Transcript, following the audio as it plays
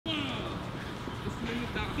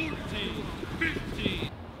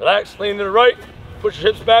Relax, lean to the right, push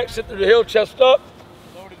your hips back, sit through the heel, chest up.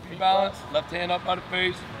 Loaded, be balanced, left hand up by the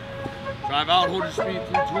face. Drive out, hold your speed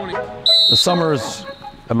through 20. The summer is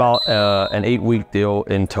about an 8-week deal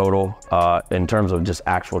in total in terms of just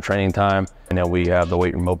actual training time. And then we have the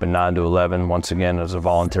weight room open 9 to 11. Once again, it's a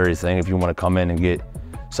voluntary thing if you want to come in and get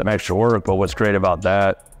some extra work. But what's great about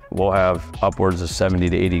that, we'll have upwards of 70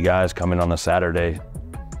 to 80 guys coming on a Saturday,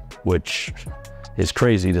 which is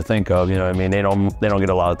crazy to think of. You know what I mean? They don't get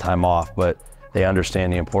a lot of time off, but they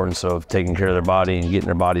understand the importance of taking care of their body and getting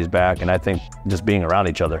their bodies back. And I think just being around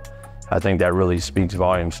each other, I think that really speaks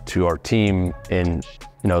volumes to our team and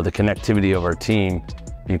the connectivity of our team,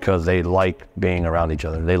 because they like being around each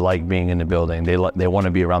other. They like being in the building. They want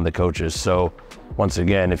to be around the coaches. So once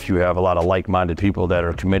again, if you have a lot of like-minded people that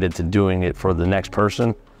are committed to doing it for the next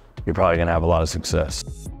person, you're probably going to have a lot of success.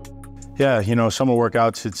 Yeah, summer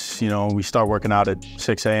workouts, it's, we start working out at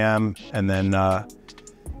 6 a.m. and then,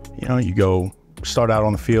 you go start out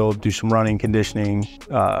on the field, do some running, conditioning,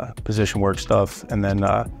 position work stuff, and then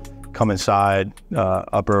come inside,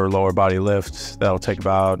 upper or lower body lifts. That'll take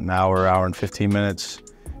about an hour, hour and 15 minutes,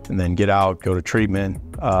 and then get out, go to treatment,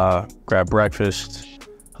 grab breakfast,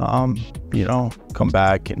 come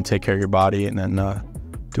back and take care of your body, and then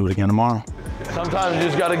do it again tomorrow. Sometimes you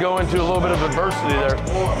just got to go into a little bit of adversity there.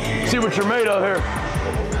 See what you're made of here.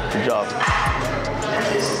 Good job.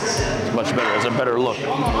 It's much better. It's a better look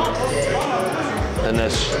than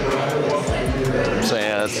this. I'm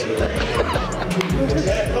saying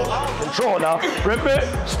control it now. Rip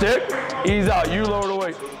it, stick, ease out. You lower the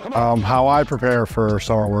weight. How I prepare for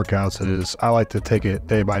summer workouts is I like to take it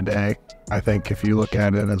day by day. I think if you look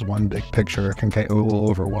at it as one big picture, it can get a little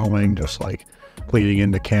overwhelming, just like leading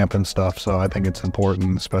into camp and stuff. So I think it's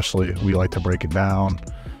important, especially we like to break it down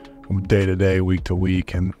from day to day, week to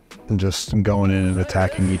week, and just going in and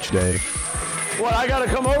attacking each day. What, I gotta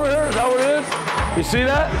come over here? Is that what it is? You see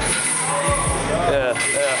that?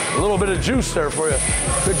 Yeah. A little bit of juice there for you.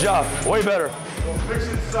 Good job, way better.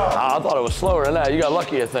 I thought it was slower than that. You got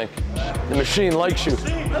lucky, I think. The machine likes you.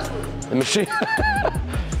 The machine.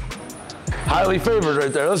 Highly favored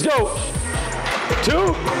right there. Let's go.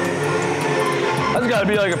 2. That's got to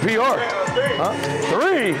be like a PR. Huh?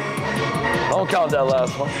 3. Don't count that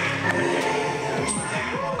last one.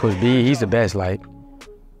 Coach B, he's the best. Like,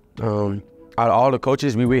 out of all the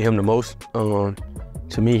coaches, we with him the most. To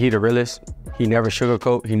me, he the realest. He never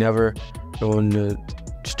sugarcoat. He never going to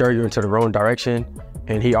stir you into the wrong direction.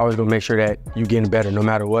 And he always gonna make sure that you getting better no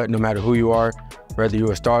matter what, no matter who you are, whether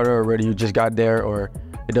you're a starter or whether you just got there, or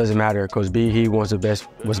it doesn't matter. Coach B, he wants the best,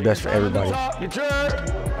 what's best for everybody. Get your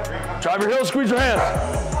drive your heels, squeeze your hands.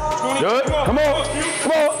 Good. Come on.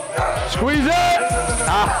 Come on. Squeeze it.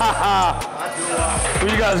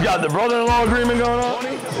 What you guys got? The brother-in-law agreement going on?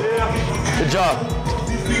 Good job.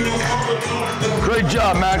 Great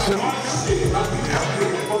job, Maxon.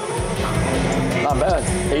 Not bad.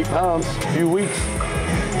 8 pounds, a few weeks.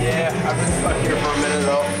 Yeah, I've been stuck here for a minute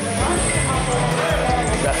though.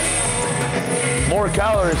 More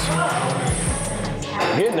calories.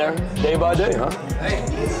 Getting there, day by day, huh?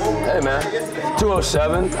 Hey man,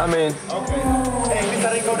 207, I mean. Okay. Hey, at least I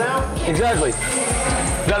didn't go down? Exactly.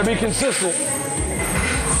 Gotta be consistent.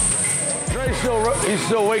 Dre's he's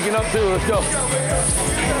still waking up too, let's go.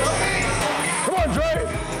 Come on, Dre.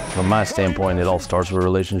 From my standpoint, it all starts with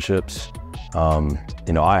relationships.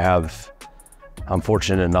 I'm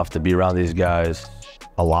fortunate enough to be around these guys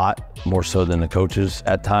a lot, more so than the coaches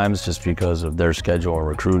at times, just because of their schedule and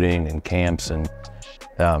recruiting and camps, and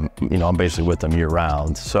I'm basically with them year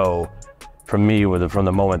round. So for me, from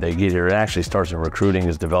the moment they get here, it actually starts in recruiting,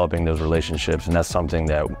 is developing those relationships, and that's something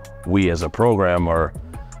that we as a program are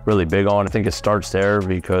really big on. I think it starts there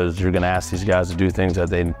because you're gonna ask these guys to do things that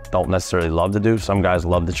they don't necessarily love to do. Some guys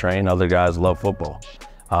love to train, other guys love football.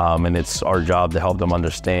 And it's our job to help them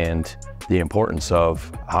understand the importance of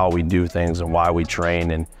how we do things and why we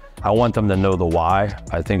train. And I want them to know the why.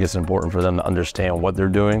 I think it's important for them to understand what they're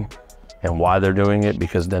doing and why they're doing it,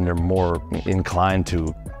 because then they're more inclined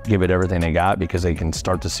to give it everything they got, because they can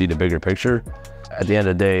start to see the bigger picture. At the end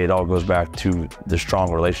of the day, it all goes back to the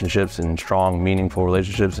strong relationships and strong, meaningful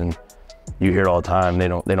relationships. And you hear it all the time, they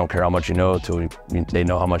don't care how much you know until they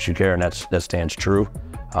know how much you care, and that stands true.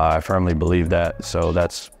 I firmly believe that, so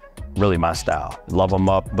that's really my style. Love them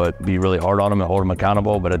up, but be really hard on them and hold them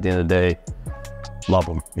accountable, but at the end of the day, love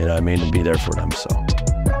them, you know what I mean, and be there for them, so.